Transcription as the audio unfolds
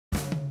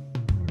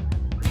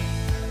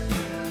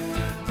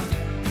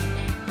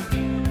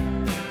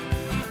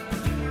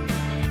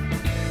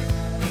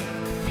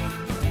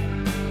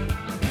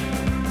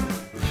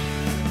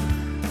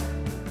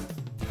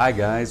Hi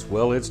guys,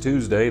 well it's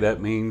Tuesday.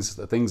 That means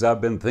the things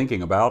I've been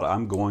thinking about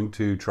I'm going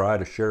to try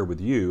to share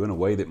with you in a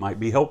way that might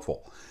be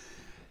helpful.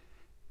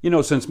 You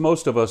know, since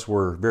most of us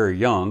were very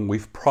young,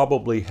 we've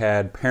probably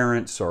had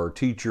parents or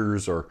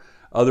teachers or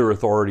other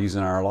authorities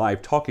in our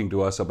life talking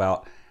to us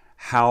about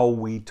how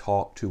we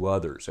talk to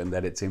others and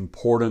that it's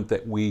important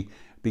that we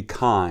be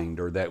kind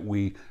or that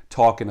we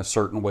talk in a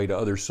certain way to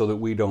others so that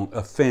we don't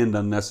offend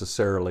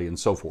unnecessarily and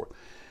so forth.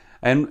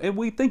 And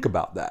we think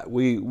about that.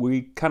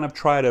 We kind of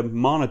try to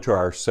monitor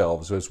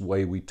ourselves as the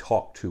way we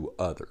talk to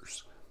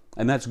others.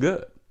 And that's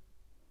good.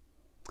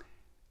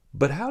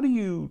 But how do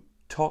you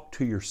talk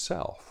to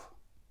yourself?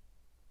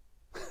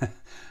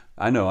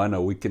 I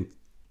know, we can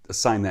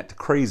assign that to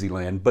crazy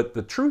land, but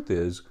the truth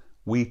is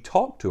we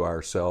talk to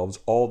ourselves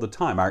all the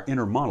time. Our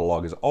inner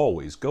monologue is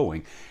always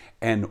going.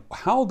 And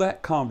how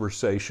that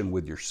conversation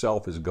with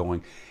yourself is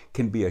going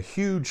can be a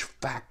huge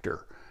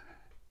factor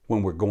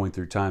when we're going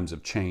through times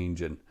of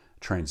change and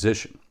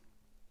transition.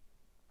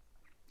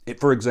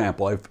 For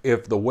example,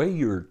 if the way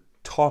you're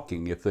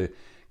talking, if the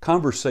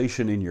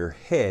conversation in your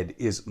head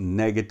is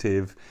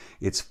negative,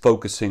 it's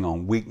focusing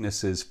on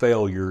weaknesses,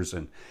 failures,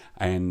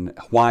 and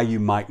why you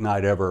might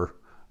not ever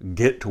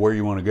get to where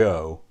you want to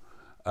go,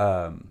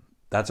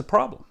 that's a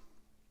problem.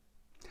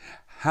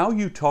 How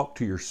you talk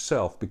to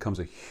yourself becomes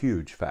a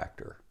huge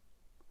factor.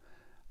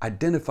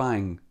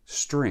 Identifying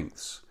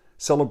strengths,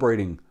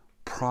 celebrating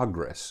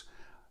progress,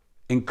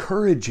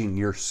 encouraging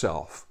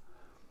yourself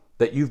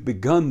that you've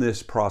begun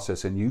this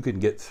process and you can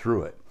get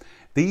through it.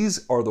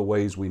 These are the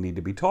ways we need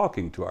to be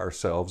talking to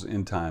ourselves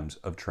in times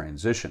of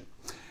transition.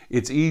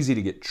 It's easy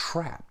to get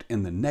trapped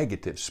in the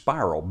negative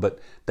spiral, but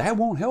that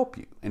won't help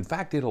you. In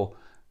fact, it'll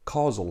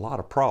cause a lot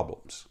of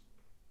problems.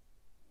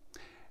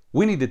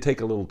 We need to take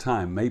a little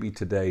time, maybe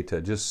today, to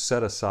just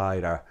set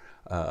aside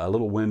a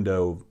little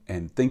window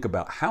and think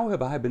about, how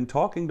have I been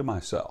talking to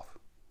myself?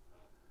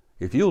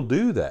 If you'll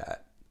do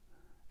that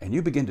and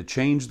you begin to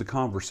change the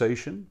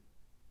conversation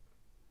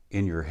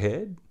in your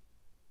head,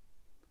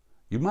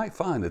 you might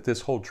find that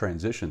this whole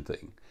transition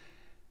thing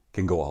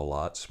can go a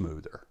lot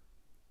smoother.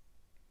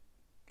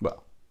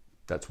 Well,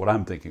 that's what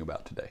I'm thinking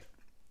about today.